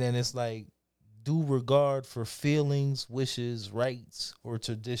 And then it's like due regard for feelings, wishes, rights, or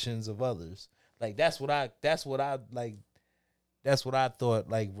traditions of others. Like that's what I thought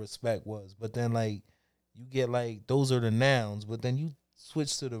like respect was. But then like you get like those are the nouns, but then you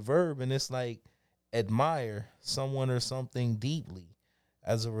switch to the verb and it's like admire someone or something deeply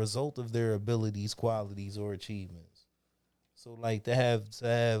as a result of their abilities, qualities, or achievements. So like to have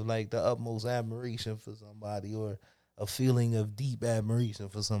like the utmost admiration for somebody or a feeling of deep admiration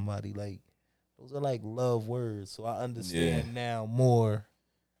for somebody, like those are like love words. So I understand now more.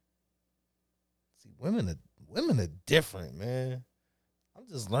 See, women are different, man. I'm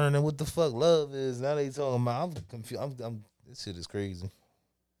just learning what the fuck love is. Now they talking about. I'm confused. This shit is crazy.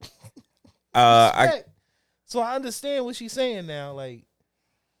 So I understand what she's saying now. Like,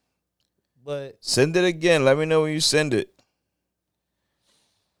 but send it again. Let me know when you send it.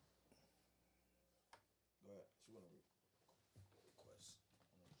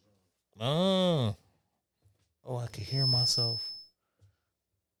 oh, I can hear myself.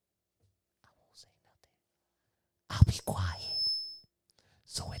 I won't say nothing. I'll be quiet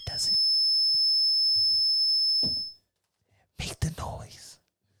so it doesn't make the noise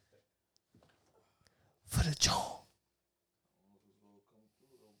for the jaw.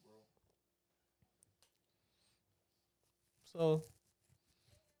 So,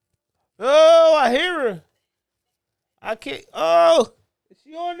 oh, I hear her. I can't. Oh, is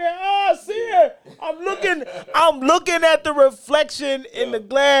she on there? Oh, I see her. I'm looking at the reflection in the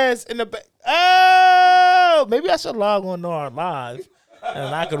glass in the back. Oh, maybe I should log on to our live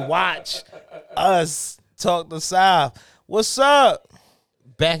and I could watch us talk to South. What's up?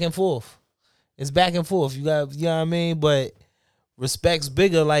 Back and forth. It's back and forth. You know what I mean? But respect's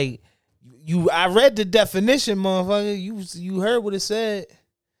bigger. Like I read the definition, motherfucker. You heard what it said.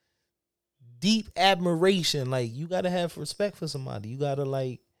 Deep admiration. Like you gotta have respect for somebody. You gotta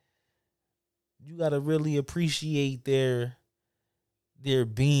really appreciate their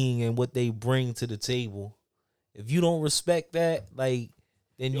being and what they bring to the table. If you don't respect that, like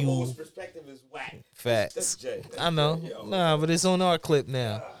then Your you whole perspective is whack. facts. I know. Nah, but it's on our clip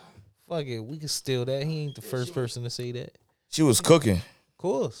now. Fuck it, we can steal that. He ain't the first person to say that. She was cooking. Of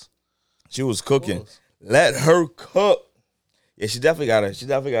course. She was cooking. Let her cook. Yeah, she definitely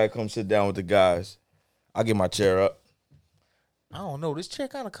gotta come sit down with the guys. I'll get my chair up. I don't know. This chair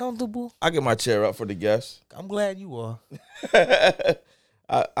kind of comfortable. I'll get my chair up for the guests. I'm glad you are.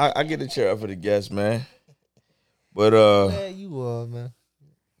 I get the chair up for the guests, man. But Yeah, you are, man.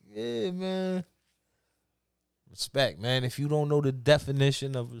 Yeah, man. Respect, man. If you don't know the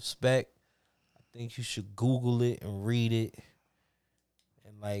definition of respect, I think you should Google it and read it,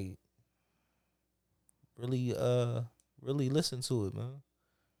 and like really listen to it, man.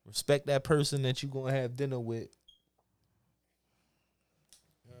 Respect that person that you gonna have dinner with.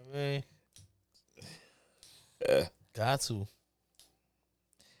 You know what I mean? Got to.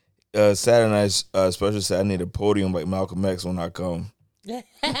 Saturday night, special Saturday, I need a podium like Malcolm X when I come. You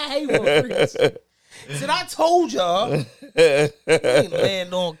gonna preach. Said I told y'all. You ain't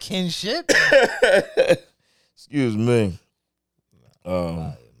land on kinship. Excuse me.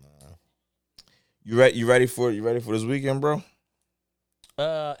 You ready for this weekend, bro?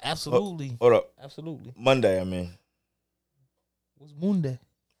 Absolutely. Hold up. Absolutely. Monday, I mean. What's Monday?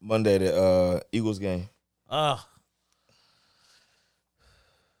 Monday, the Eagles game. I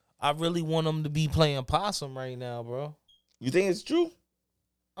really want them to be playing possum right now, bro. You think it's true?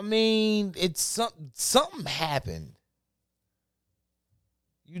 I mean, it's something happened.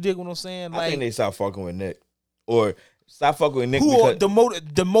 You dig what I'm saying? I think they stopped fucking with Nick, or stop fucking with Nick. Who the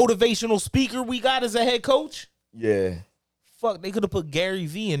motivational speaker we got as a head coach? Yeah. Fuck, they could have put Gary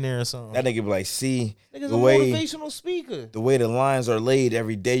V in there or something. That nigga be like, see, Nigga's a motivational speaker. The way the lines are laid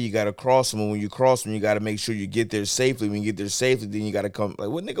every day, you got to cross them. And when you cross them, you got to make sure you get there safely. When you get there safely, then you got to come. Like,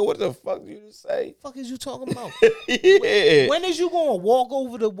 what nigga, what the fuck did you just say? Fuck is you talking about? Yeah. When is you going to walk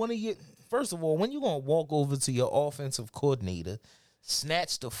over to one of your... First of all, when you going to walk over to your offensive coordinator,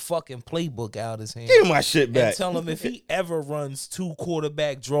 snatch the fucking playbook out his hand, Give my shit back, and tell him if he ever runs 2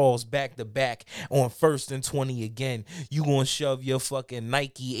 quarterback draws back to back on 1st and 20 again, you gonna shove your fucking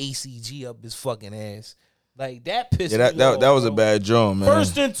Nike ACG up his fucking ass. Like that pissed me off. That was a bad drum, man.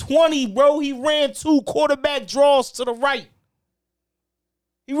 1st and 20, bro. He ran 2 quarterback draws to the right.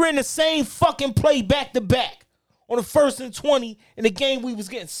 He ran the same fucking play back to back on the 1st and 20 in the game we was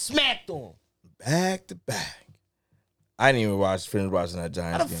getting smacked on. Back to back. I didn't even finish watching that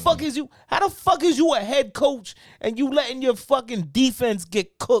Giants game. How the fuck is you a head coach and you letting your fucking defense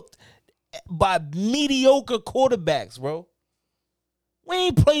get cooked by mediocre quarterbacks, bro? We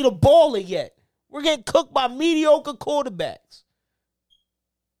ain't played a baller yet. We're getting cooked by mediocre quarterbacks.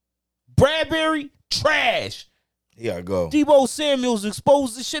 Bradbury, trash. He gotta go. Debo Samuels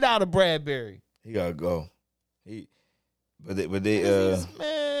exposed the shit out of Bradbury. He gotta go. Man,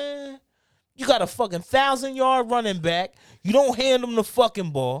 you got a fucking 1,000-yard running back. You don't hand him the fucking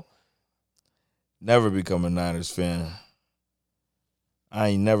ball. Never become a Niners fan.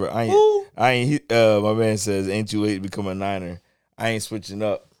 My man says, ain't too late to become a Niner. I ain't switching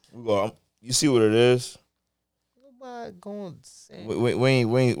up. You see what it is? Nobody going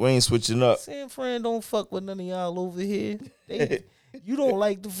we ain't switching up. San Fran don't fuck with none of y'all over here. You don't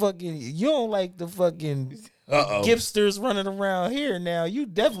like the fucking gipsters running around here now. You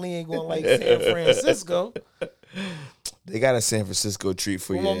definitely ain't gonna like San Francisco. They got a San Francisco treat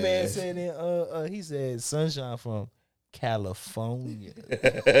for you. My man said he said sunshine from California.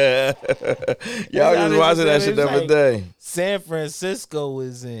 Y'all just watching that shit the other day. San Francisco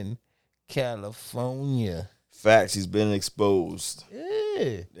is in California. Facts, he's been exposed.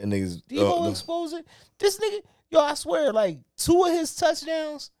 Yeah. That nigga's Debo exposed it. This nigga, yo, I swear, like 2 of his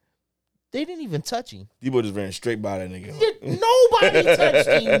touchdowns, they didn't even touch him. Debo just ran straight by that nigga. Nobody touched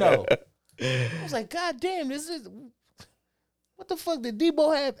him, though. I was like, God damn, what the fuck did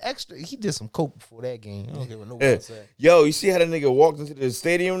Debo have extra? He did some coke before that game. I don't care what nobody said. Yo, you see how that nigga walked into the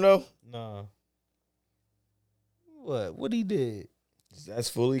stadium, though? Nah. What he did? That's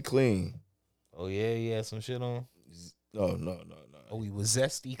fully clean. Oh, yeah, he had some shit on? No. Oh, he was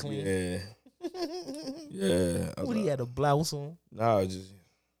zesty clean? Yeah. Yeah. What, he had a blouse on? Nah, just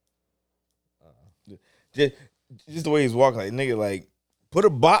the way he's walking, like, nigga, like, put a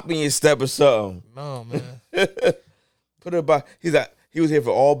bop in your step or something. No, man. Put a bop. He was here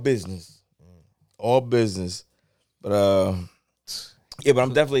for all business. All business. But, yeah, but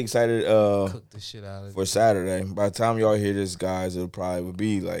I'm definitely excited Cook the shit out of for Saturday. By the time y'all hear this, guys, it'll probably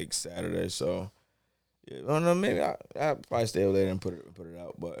be like Saturday. So, yeah, I don't know. Maybe I'll probably stay over there and put it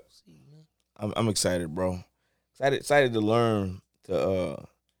out. But I'm excited, bro. Excited to learn to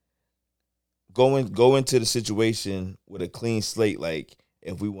go into the situation with a clean slate. Like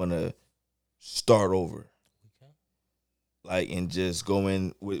if we want to start over, like and just go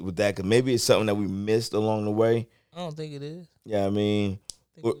in with that. Cause maybe it's something that we missed along the way. I don't think it is. Yeah, I mean,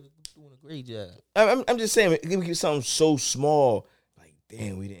 I think we're doing a great job. I'm just saying, it can be something so small, like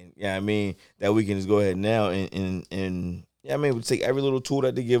damn, we didn't. Yeah, I mean, that we can just go ahead now and yeah, I mean, we take every little tool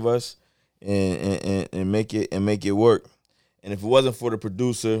that they give us and make it work. And if it wasn't for the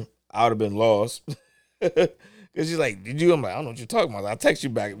producer, I would have been lost. Cause she's like, did you? I'm like, I don't know what you're talking about. I'll text you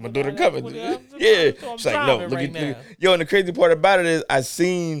back. My daughter coming. I'm Yeah. She's like, no, driving look right at now. yo. And the crazy part about it is, I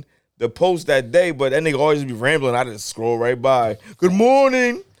seen the post that day, but that nigga always be rambling. I just scroll right by. Good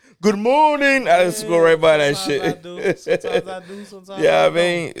morning. Good morning. I just scroll right by that shit. Sometimes I do. Sometimes Yeah, I I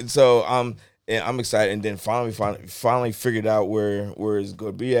mean, so I'm excited, and then finally figured out where it's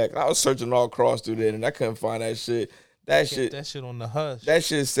gonna be at. I was searching all across through there, and I couldn't find that shit. That shit on the hush. That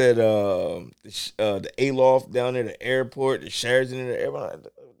shit said the Aloft down there, the airport, the Sheraton in there. Everybody, like,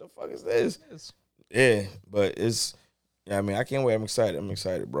 what the fuck is this? Yeah, but it's. Yeah, I mean, I can't wait. I'm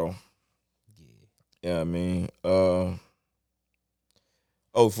excited, bro. Yeah, I mean,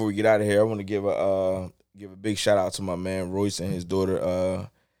 before we get out of here, I want to give a big shout out to my man Royce and his daughter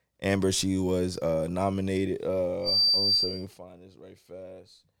Amber. She was nominated. Let's see if we can find this right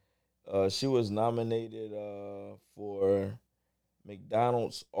fast. She was nominated for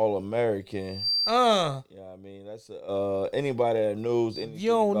McDonald's All-American. Yeah, I mean, that's anybody that knows anything. You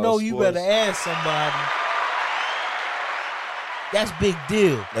don't about know, sports, you better ask somebody. That's big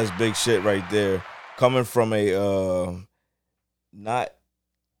deal. That's big shit right there. Coming from a not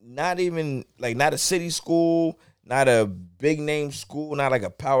even like not a city school, not a big name school, not like a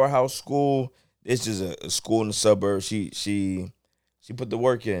powerhouse school. It's just a school in the suburbs. She put the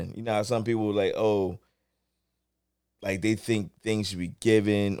work in. You know how some people like, oh, like they think things should be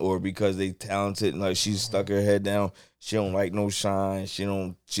given, or because they talented and like she's stuck her head down. She don't like no shine. She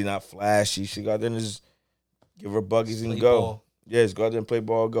not flashy. She got there and just give her buggies and go. Ball. Yes, go out there and play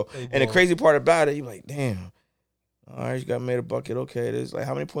ball, go. And the crazy part about it, you like, damn. All right, you got made a bucket. Okay, it's like,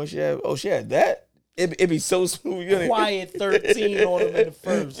 how many points she had? Oh, she had that? It'd be so smooth. You know? Quiet 13 on him in the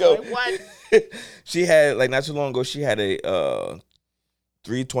first. Yo, like, what? She had, like, not too long ago, she had a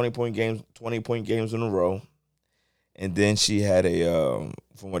 3 20-point games in a row. And then she had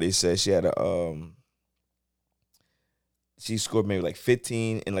from what they said, she had she scored maybe like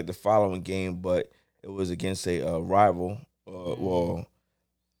 15 in like the following game, but it was against a rival. Well,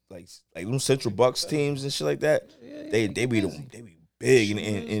 like them Central Bucks teams and shit like that. They be big and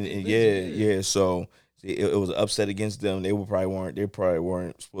yeah. So it was an upset against them. They probably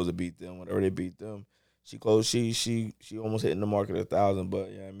weren't supposed to beat them. Whenever they beat them, she closed. She almost hitting the mark of 1,000.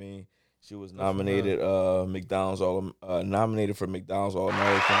 But yeah, I mean, she was nominated nominated for McDonald's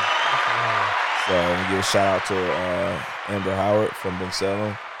All-American. So I'm gonna give a shout out to Amber Howard from Ben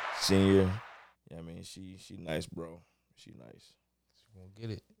Salem, senior. Yeah, I mean, she nice, bro. She nice. She gonna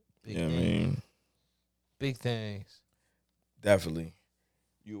get it. Big I things. mean, Big things. definitely.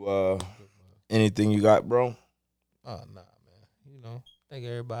 You anything you got, bro? Oh nah, man. You know, thank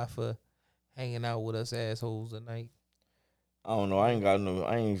everybody for hanging out with us assholes tonight. I don't know. I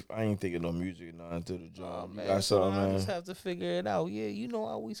ain't thinking no music or nothing to the job. Oh, man. You got something, I man? just have to figure it out. Yeah, you know,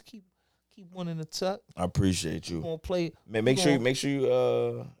 I always keep one in the tuck. I appreciate We're you. gonna play. Man, make sure you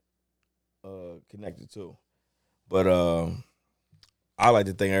connected too. But I like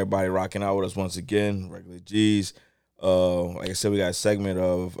to thank everybody rocking out with us once again. Regular G's. Like I said, we got a segment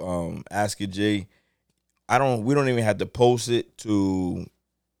of Ask a G. We don't even have to post it for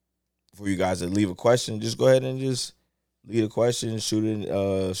you guys to leave a question. Just go ahead and just leave a question, shoot it in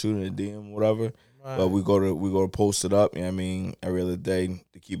a DM, whatever. Right. But we go to post it up. You know what I mean, every other day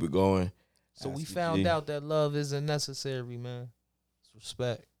to keep it going. So we found out that love isn't necessary, man. It's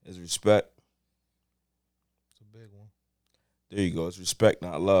respect. It's respect. It's a big one. There you go. It's respect,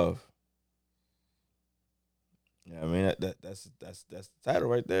 not love. Yeah, I mean that's the title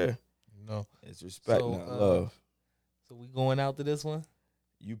right there. No, it's respect, not love. So we going out to this one.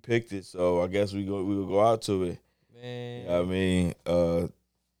 You picked it, so I guess we will go out to it. Man, I mean,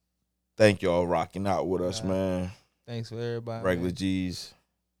 thank y'all rocking out with us, man. Thanks for everybody. Regular man. G's.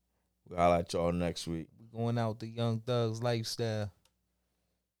 We'll holler at y'all next week. We going out the Young Thugs lifestyle.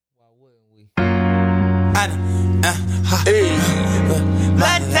 Why wouldn't we?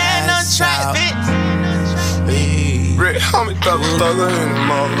 Montana on track, bitch. Rick homie thugger in the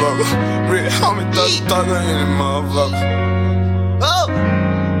motherfucker. Rick homie thugger in the motherfucker. Oh,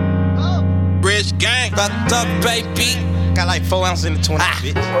 Rich gang, fucked up, baby. Got like 4 ounces in the 20,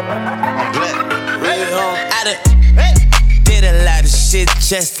 bitch. I'm black. Did a lot of shit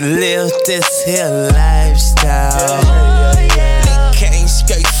just to live this here lifestyle. Came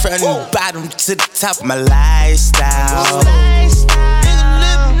straight from the bottom to the top of my lifestyle. Nigga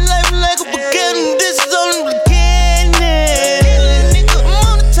living life like a beginning. This is only the beginning. Nigga, I'm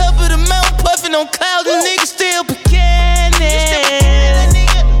on the top of the mountain, puffing on clouds, and niggas still beginning.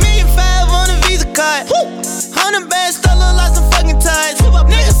 $1,500,000 on a Visa card. 100 bags, still look like some fucking ties.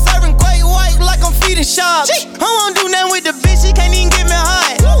 Niggas serving great white like I'm feeding sharks. I won't do nothing with the bitch, she can't even get me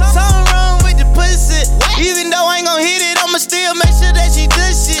hard. Something wrong with the pussy, even though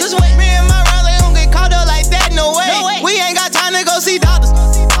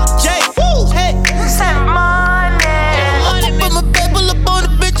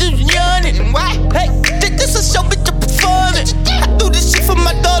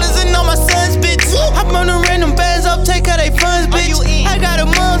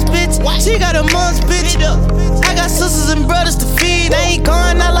She got a mom's bitch. I got sisters and brothers to feed. I ain't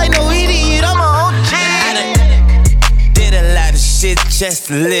going out like no idiot. I'm a OG. I done did a lot of shit just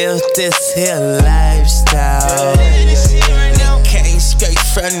to live this here lifestyle. Came straight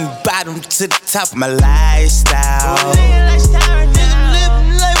from the bottom to the top of my lifestyle.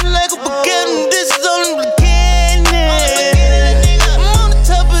 Living life like a beginning. This is only the beginning. I'm on the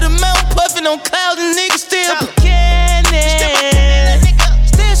top of the mountain, puffing on clouds, and niggas still beginning.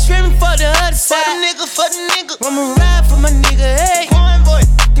 Still screaming for the other side. For the nigga. I'ma ride for my nigga, hey. Convoy.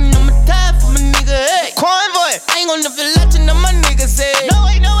 And I'ma die for my nigga, hey. Convoy. I ain't gon' never let you know my niggas, hey. No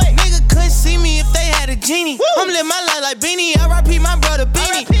way, no way. Nigga couldn't see me if they had a genie. Woo. I'm living my life like Beanie. I my brother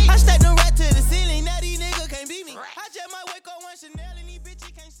Beanie. I stacked them right to the ceiling. Now these niggas can't beat me. I just might wake up one Chanel and these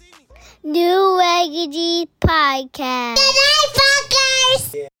bitches can't see me. New Raggedy Podcast. Good night,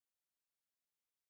 fuckers!